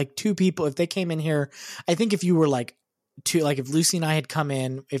like two people. If they came in here, I think if you were like two, like if Lucy and I had come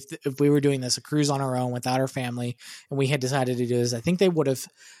in, if we were doing this, a cruise on our own without our family, and we had decided to do this, I think they would have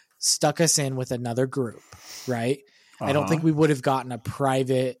stuck us in with another group, right? I don't think we would have gotten a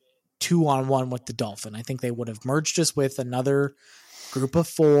private 2-on-1 with the dolphin. I think they would have merged us with another group of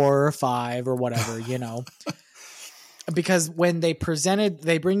 4 or 5 or whatever, you know. Because when they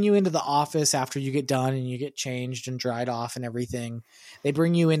bring you into the office after you get done and you get changed and dried off and everything. They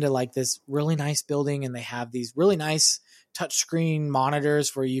bring you into like this really nice building, and they have these really nice touchscreen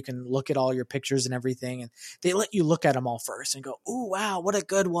monitors where you can look at all your pictures and everything. And they let you look at them all first and go, "Oh, wow, what a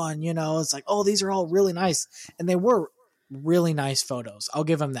good one." You know, it's like, "Oh, these are all really nice." And they were really nice photos. I'll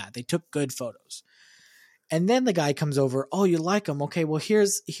give them that. They took good photos. And then the guy comes over. "Oh, you like them? Okay, well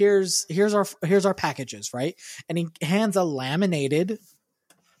here's our packages, right?" And he hands a laminated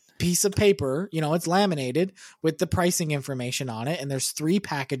piece of paper. You know, it's laminated with the pricing information on it. And there's 3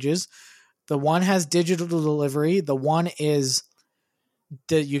 packages. The one has digital delivery. The one is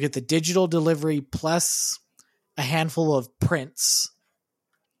you get the digital delivery plus a handful of prints.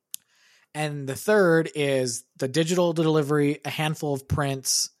 And the third is the digital delivery, a handful of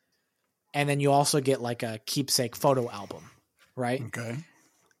prints, and then you also get like a keepsake photo album, right? Okay.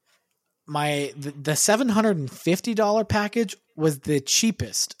 The $750 package was the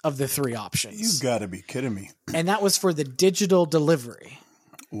cheapest of the 3 options. You got to be kidding me. And that was for the digital delivery.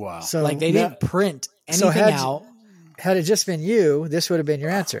 Wow. So Like they now- didn't print So anything out. Had it just been you, this would have been your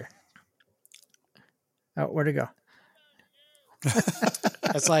answer. Oh, where'd it go?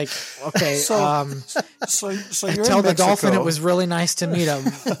 It's like, okay, So you're tell in the dolphin Mexico. it was really nice to meet him.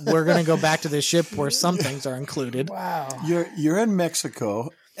 We're going to go back to the ship where some things are included. Wow. You're in Mexico.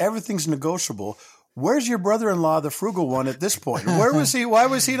 Everything's negotiable. Where's your brother-in-law, the frugal one, at this point? Where was he? Why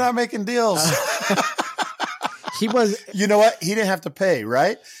was he not making deals? He was, You know what? He didn't have to pay,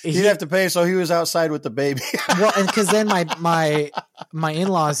 right? He He- didn't have to pay, so he was outside with the baby. well, and because then my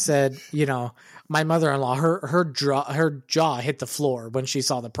in-laws said, you know, my mother-in-law, her jaw hit the floor when she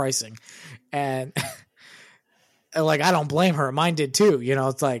saw the pricing, and like I don't blame her. Mine did too. You know,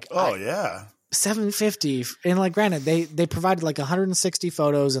 it's like Oh yeah. $750, and like granted, they provided like 160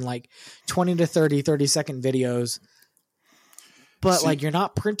 photos and like 20 to 30-second videos, but See- like you're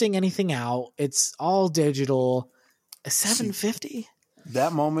not printing anything out. It's all digital. $750.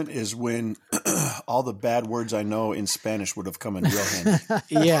 That moment is when all the bad words I know in Spanish would have come in real handy.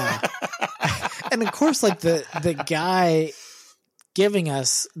 Yeah. And of course, like the guy giving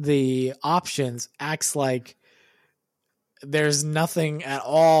us the options acts like there's nothing at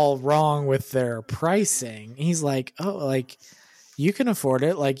all wrong with their pricing. He's like, "Oh, like you can afford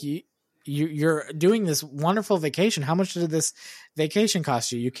it. Like you're doing this wonderful vacation. How much did this vacation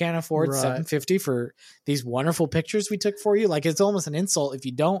cost you? You can't afford Right. $750 for these wonderful pictures we took for you. Like, it's almost an insult if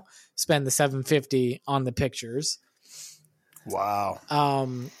you don't spend the $750 on the pictures. Wow.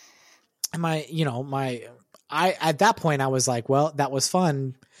 And at that point I was like, well, that was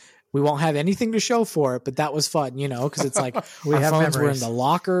fun. We won't have anything to show for it, but that was fun, because it's like We our have phones were in memories. the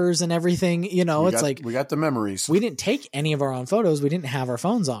lockers and everything, we got the memories. we didn't take any of our own photos. We didn't have our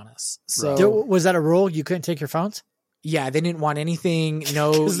phones on us. So Was that a rule? You couldn't take your phones? yeah, they didn't want anything.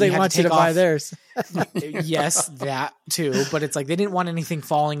 No, Because they had want you to take buy off- theirs. Yes, that too. But it's like they didn't want anything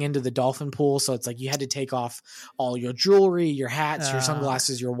falling into the dolphin pool. So it's like you had to take off all your jewelry, your hats, your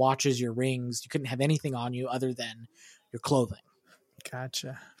sunglasses, your watches, your rings. You couldn't have anything on you other than your clothing.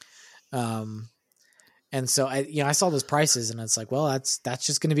 Gotcha. And so I saw those prices and it's like, well, that's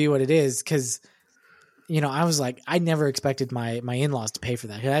just going to be what it is. Cause I was like, I never expected my in-laws to pay for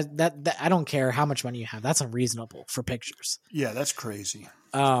that. That I don't care how much money you have. That's unreasonable for pictures. Yeah, that's crazy.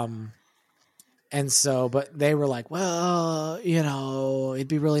 And so, but they were like, well, it'd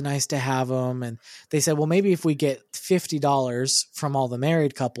be really nice to have them. And they said, well, maybe if we get $50 from all the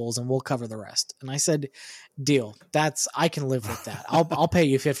married couples and we'll cover the rest. And I said, deal. I can live with that. I'll pay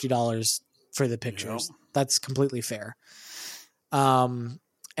you $50 for the pictures. Yep. That's completely fair. And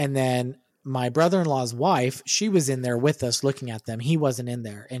then my brother-in-law's wife, she was in there with us looking at them. He wasn't in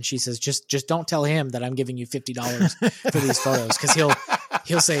there. And she says, just don't tell him that I'm giving you $50 for these photos. Cause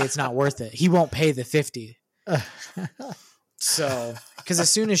he'll say it's not worth it. He won't pay the 50. So, cause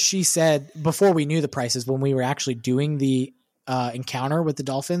as soon as she said, before we knew the prices, when we were actually doing the encounter with the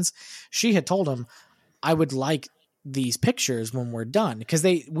dolphins, she had told him, I would like these pictures when we're done. Because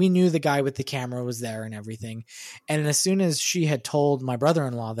we knew the guy with the camera was there and everything. And as soon as she had told my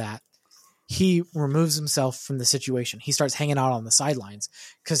brother-in-law that, he removes himself from the situation. He starts hanging out on the sidelines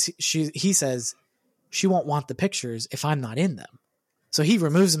because he says she won't want the pictures if I'm not in them. So he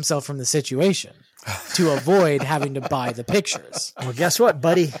removes himself from the situation to avoid having to buy the pictures. Well, guess what,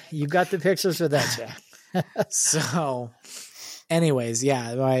 buddy? You got the pictures with that check. So anyways,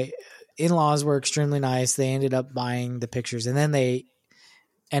 yeah, my in-laws were extremely nice. They ended up buying the pictures and then they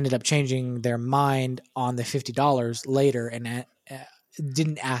ended up changing their mind on the $50 later and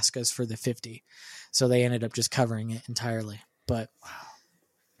didn't ask us for the 50. So they ended up just covering it entirely. But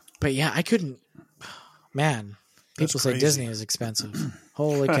yeah, I couldn't, man, people say Disney is expensive.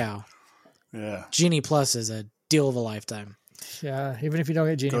 Holy cow. Yeah. Genie Plus is a deal of a lifetime. Yeah, even if you don't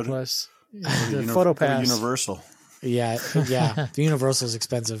get Genie Go to- Plus, Go to the Photo go to Pass. Universal. Yeah. The Universal is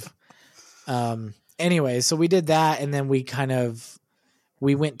expensive. Anyway, so we did that and then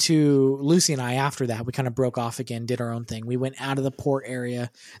we went to Lucy and I after that. We kind of broke off again, did our own thing. We went out of the port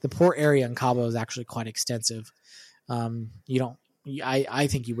area. The port area in Cabo is actually quite extensive. I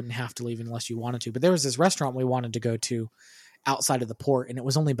think you wouldn't have to leave unless you wanted to. But there was this restaurant we wanted to go to outside of the port, and it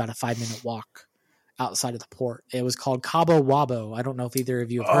was only about a 5-minute walk outside of the port. It was called Cabo Wabo. I don't know if either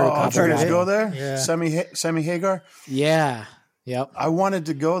of you have heard of Did Cabo you guys Wabo. go there? Yeah. Sammy Hagar? Yeah. Yep. I wanted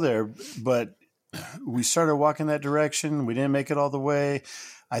to go there, but we started walking that direction. We didn't make it all the way.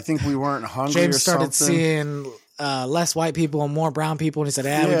 I think we weren't hungry James or started something. seeing less white people and more brown people, and he said,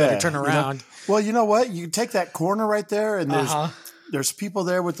 we better turn around. Well, you know what? You take that corner right there, and there's people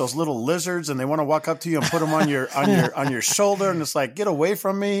there with those little lizards, and they want to walk up to you and put them on your shoulder, and it's like, get away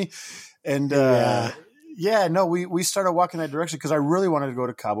from me. And we started walking that direction because I really wanted to go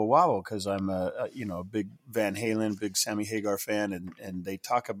to Cabo Wabo because I'm a big Van Halen, big Sammy Hagar fan, and they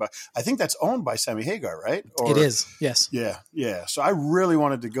talk about. I think that's owned by Sammy Hagar, right? It is, yes. Yeah. So I really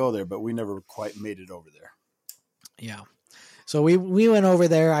wanted to go there, but we never quite made it over there. Yeah. So we went over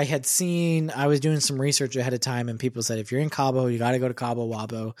there. I was doing some research ahead of time, and people said, if you're in Cabo, you got to go to Cabo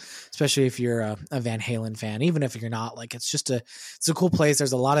Wabo, especially if you're a Van Halen fan. Even if you're not, like, it's a cool place.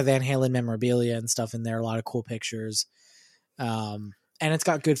 There's a lot of Van Halen memorabilia and stuff in there, a lot of cool pictures. And it's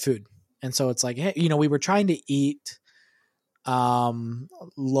got good food. And so it's like, hey, we were trying to eat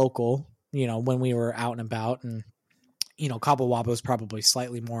local, when we were out and about, and Cabo Wabo is probably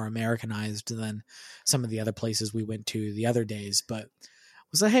slightly more Americanized than some of the other places we went to the other days, but I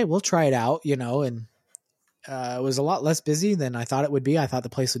was like, hey, we'll try it out, and it was a lot less busy than I thought it would be. I thought the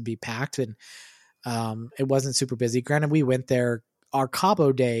place would be packed, and it wasn't super busy. Granted, we went there. Our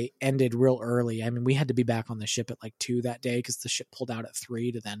Cabo day ended real early. I mean, we had to be back on the ship at like 2 that day because the ship pulled out at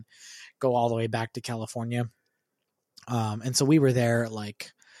 3 to then go all the way back to California. And so we were there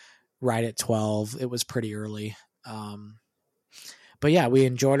like right at 12. It was pretty early. But yeah, we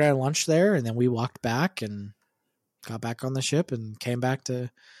enjoyed our lunch there, and then we walked back and got back on the ship and came back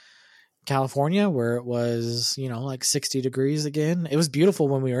to California, where it was, like 60 degrees again. It was beautiful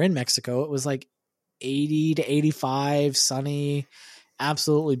when we were in Mexico. It was like 80 to 85, sunny,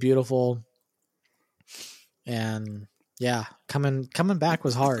 absolutely beautiful. And yeah, coming back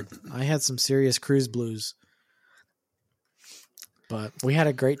was hard. I had some serious cruise blues, but we had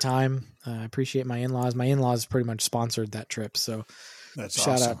a great time. I appreciate my in-laws. My in-laws pretty much sponsored that trip, so That's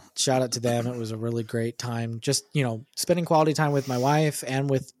shout awesome. out to them. It was a really great time. Just, spending quality time with my wife and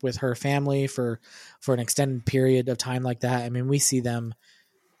with her family for an extended period of time like that. I mean, we see them,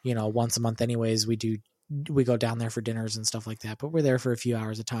 once a month anyways. We go down there for dinners and stuff like that, but we're there for a few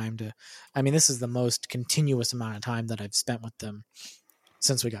hours of time this is the most continuous amount of time that I've spent with them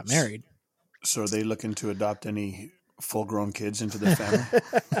since we got married. So are they looking to adopt any full-grown kids into the family?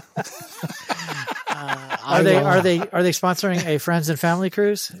 Are they sponsoring a friends and family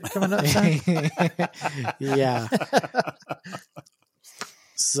cruise coming up soon? Yeah.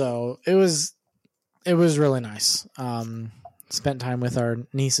 So it was really nice. Spent time with our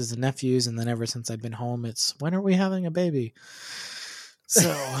nieces and nephews, and then ever since I've been home, it's when are we having a baby?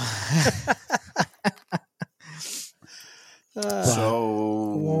 So,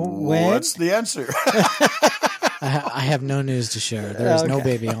 What's the answer? I have no news to share. There is no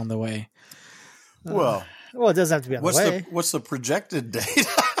baby on the way. Well, it doesn't have to be on the way. What's the projected date?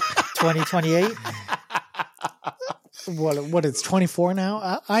 2028. What it's 24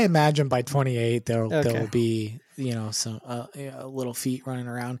 now. I imagine by 28 there will be some little feet running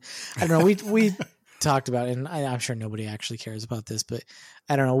around. I don't know. We talked about it, and I'm sure nobody actually cares about this, but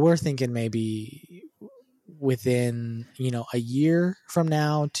I don't know. We're thinking maybe within a year from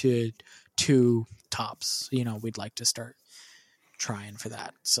now to 2 tops. We'd like to start trying for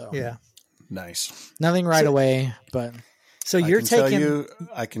that. So yeah, nice. Nothing right away, but so you're taking.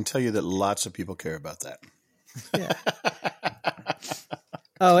 I can tell you that lots of people care about that. Yeah.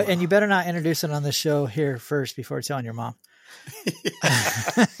 Oh, and you better not introduce it on the show here first before telling your mom.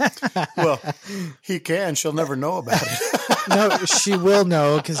 Well, he can. She'll never know about it. No, she will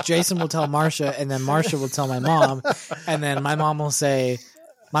know because Jason will tell Marcia, and then Marcia will tell my mom, and then my mom will say,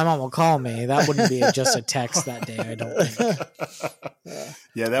 my mom will call me. That wouldn't be just a text that day, I don't think.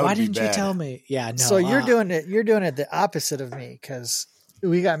 Yeah, that Why would be didn't bad. you tell me? Yeah, no. So you're doing it the opposite of me, because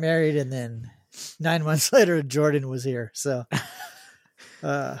we got married and then 9 months later Jordan was here. So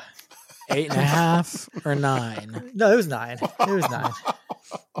 8.5 or 9? No, it was 9. It was 9.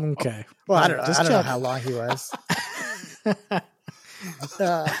 Okay. Well, I don't know. I don't know how long he was.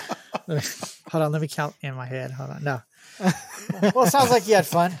 Hold on, let me count in my head. Hold on. No. Well, it sounds like you had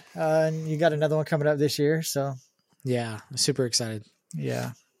fun. And you got another one coming up this year. So yeah, I'm super excited.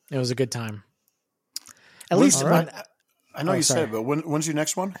 Yeah. It was a good time. At least right. I know you said it, but when's your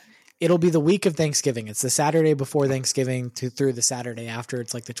next one? It'll be the week of Thanksgiving. It's the Saturday before Thanksgiving through the Saturday after.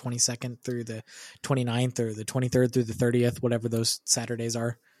 It's like the 22nd through the 29th or the 23rd through the 30th, whatever those Saturdays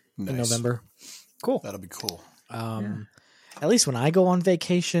are in November. Cool. That'll be cool. At least when I go on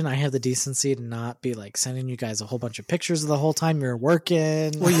vacation, I have the decency to not be like sending you guys a whole bunch of pictures of the whole time you're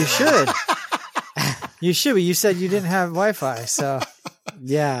working. Well, you should. You should, but you said you didn't have Wi-Fi, so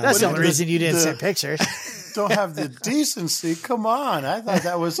yeah. that's the only reason you didn't send pictures. Don't have the decency. Come on. I thought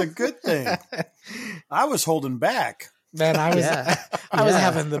that was a good thing. I was holding back. Man, I was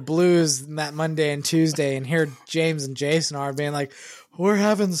having the blues that Monday and Tuesday, and here James and Jason are being like, we're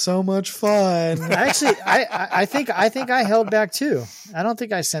having so much fun. Actually, I think I held back too. I don't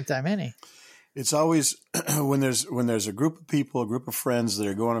think I sent that many. It's always when there's a group of people, a group of friends that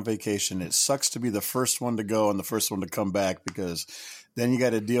are going on vacation, it sucks to be the first one to go and the first one to come back, because then you got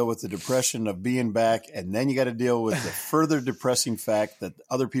to deal with the depression of being back, and then you got to deal with the further depressing fact that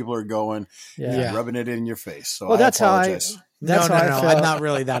other people are going and rubbing it in your face. So well, that's how I apologize. That's no, how I felt. I'm not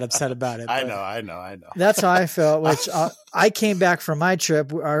really that upset about it. I know. That's how I felt. Which I came back from my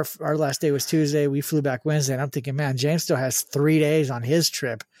trip. Our last day was Tuesday. We flew back Wednesday, and I'm thinking, man, James still has 3 days on his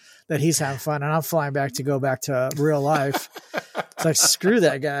trip that he's having fun, and I'm flying back to go back to real life. It's like, screw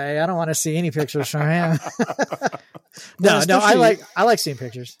that guy. I don't want to see any pictures from him. No, I like seeing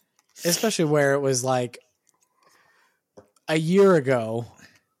pictures, especially where it was like a year ago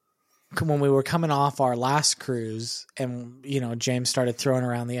when we were coming off our last cruise, and James started throwing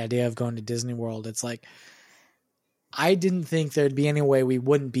around the idea of going to Disney World. It's like, I didn't think there'd be any way we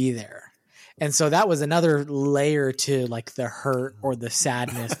wouldn't be there. And so that was another layer to like the hurt or the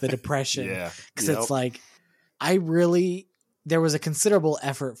sadness, the depression. Because it's like, there was a considerable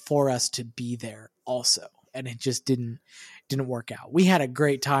effort for us to be there also. And it just didn't work out. We had a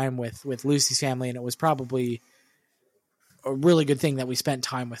great time with Lucy's family, and it was probably a really good thing that we spent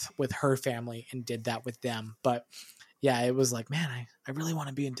time with her family and did that with them. But yeah, it was like, man, I really want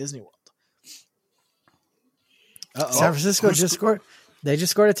to be in Disney World. San Francisco just scored. They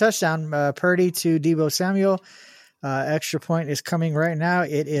just scored a touchdown. Purdy to Deebo Samuel. Extra point is coming right now.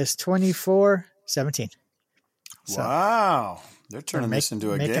 It is 24-17. So, wow. They're turning this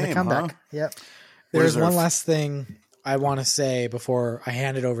into a game, comeback. huh? Yep. There's one last thing I want to say before I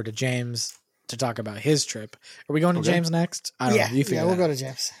hand it over to James to talk about his trip. Are we going to James next? I don't know. You figure we'll go to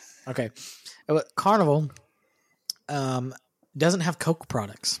James. Okay. Carnival doesn't have Coke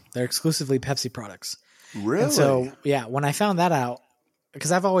products. They're exclusively Pepsi products. Really? And so, when I found that out,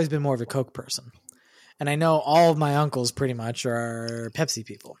 because I've always been more of a Coke person, and I know all of my uncles pretty much are Pepsi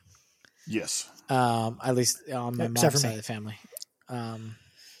people. Yes. At least on my mom's side of the family.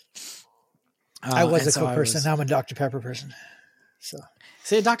 I was a Coke person. Now I'm a Dr. Pepper person. So,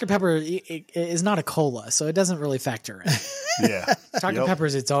 see, Dr. Pepper is not a cola, so it doesn't really factor in. Yeah. Dr. Pepper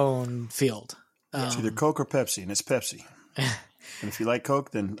is its own field. It's either Coke or Pepsi, and it's Pepsi. And if you like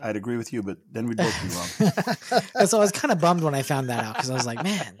Coke, then I'd agree with you, but then we'd both be wrong. And so I was kind of bummed when I found that out because I was like,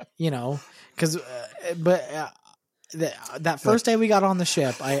 man, that first day we got on the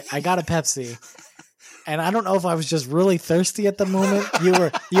ship, I got a Pepsi. And I don't know if I was just really thirsty at the moment. You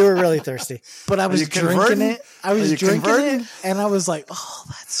were really thirsty. But I was drinking it. I was drinking it, and I was like, "Oh,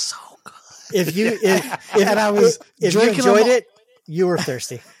 that's so good." If you enjoyed it, you were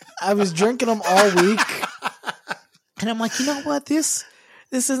thirsty. I was drinking them all week, and I'm like, you know what? This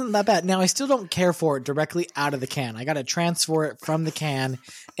isn't that bad. Now I still don't care for it directly out of the can. I got to transfer it from the can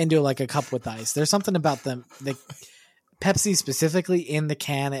into like a cup with ice. There's something about the Pepsi specifically in the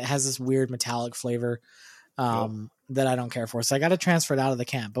can. It has this weird metallic flavor that I don't care for. So I got to transfer it out of the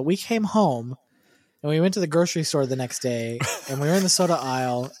can. But we came home and we went to the grocery store the next day and we were in the soda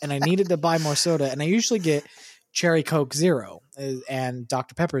aisle and I needed to buy more soda. And I usually get Cherry Coke Zero and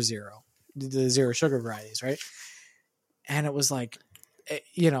Dr. Pepper Zero, the zero sugar varieties, right? And it was like, it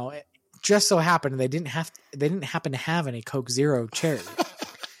just so happened they didn't happen to have any Coke Zero cherry,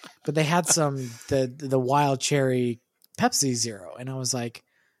 but they had some the wild cherry Pepsi Zero, and I was like,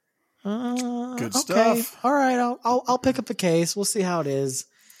 good okay, stuff. All right, I'll pick up a case. We'll see how it is.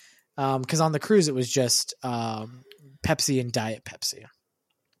 Because on the cruise it was just Pepsi and Diet Pepsi,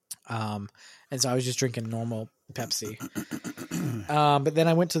 and so I was just drinking normal Pepsi. But then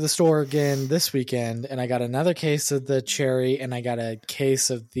I went to the store again this weekend, and I got another case of the cherry, and I got a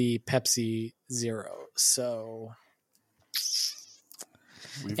case of the Pepsi Zero. So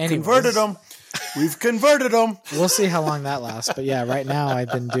We've converted them. We'll see how long that lasts. But yeah, right now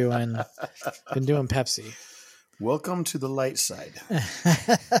I've been doing Pepsi. Welcome to the light side.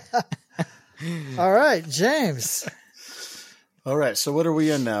 All right, James. All right, so what are we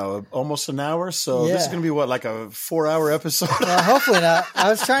in now? Almost an hour? So this is going to be like a 4-hour episode? Hopefully not. I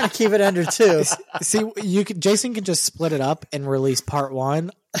was trying to keep it under 2. See, Jason can just split it up and release part 1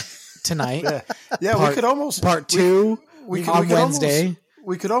 tonight. Yeah, we could almost part 2 on Wednesday.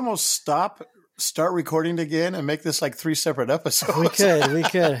 We could almost start recording again and make this like 3 separate episodes. We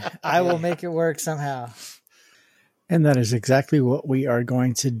could. I will make it work somehow. And that is exactly what we are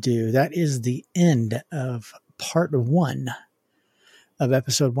going to do. That is the end of part 1 of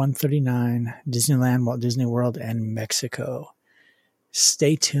episode 139, Disneyland, Walt Disney World, and Mexico.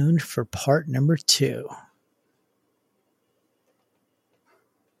 Stay tuned for part number 2.